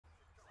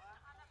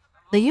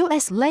The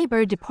U.S.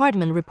 Labor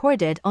Department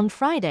reported on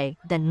Friday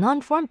that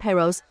non-farm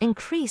payrolls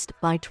increased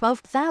by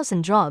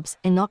 12,000 jobs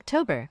in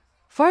October,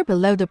 far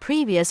below the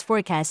previous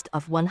forecast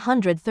of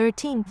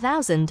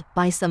 113,000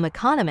 by some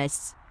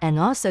economists, and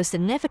also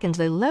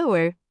significantly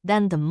lower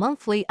than the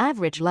monthly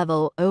average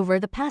level over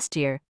the past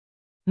year.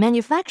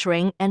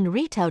 Manufacturing and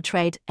retail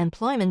trade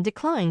employment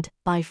declined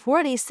by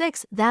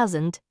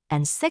 46,000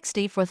 and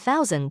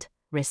 64,000,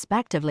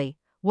 respectively,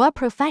 while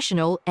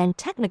professional and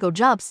technical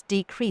jobs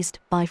decreased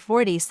by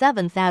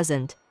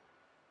 47,000.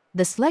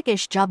 The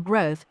sluggish job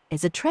growth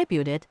is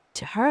attributed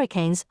to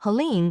Hurricanes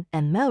Helene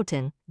and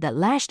Milton that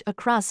lashed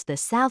across the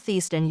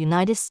southeastern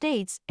United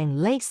States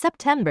in late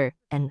September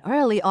and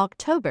early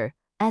October,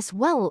 as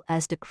well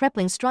as the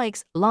crippling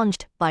strikes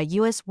launched by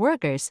U.S.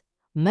 workers,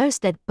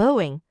 most at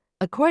Boeing,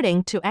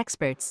 according to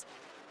experts.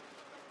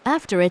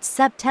 After its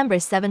September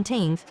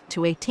 17th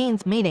to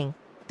 18th meeting,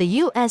 the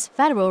U.S.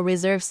 Federal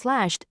Reserve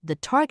slashed the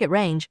target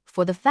range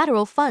for the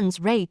federal funds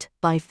rate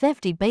by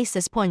 50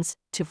 basis points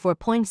to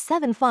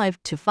 4.75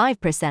 to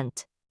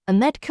 5%,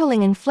 amid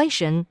cooling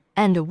inflation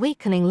and a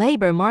weakening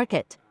labor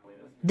market.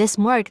 This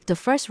marked the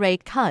first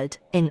rate cut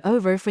in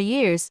over 4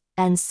 years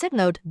and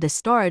signaled the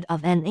start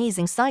of an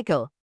easing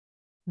cycle.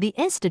 The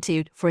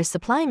Institute for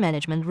Supply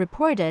Management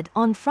reported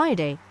on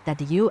Friday that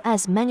the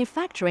U.S.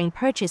 Manufacturing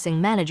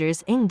Purchasing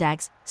Managers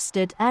Index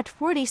stood at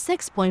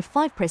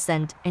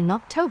 46.5% in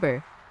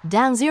October,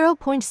 down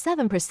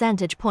 0.7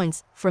 percentage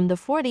points from the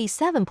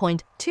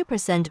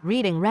 47.2%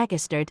 reading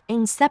registered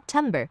in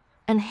September,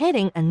 and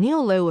hitting a new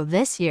low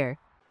this year.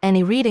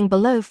 Any reading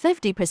below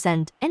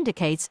 50%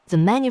 indicates the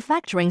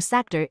manufacturing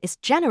sector is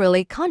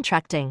generally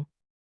contracting.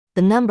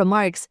 The number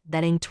marks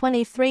that in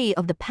 23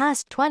 of the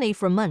past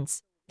 24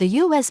 months, the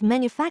U.S.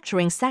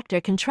 manufacturing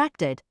sector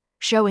contracted,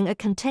 showing a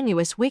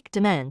continuous weak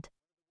demand.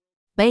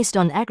 Based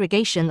on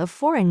aggregation of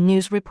foreign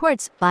news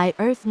reports by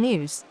Earth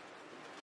News,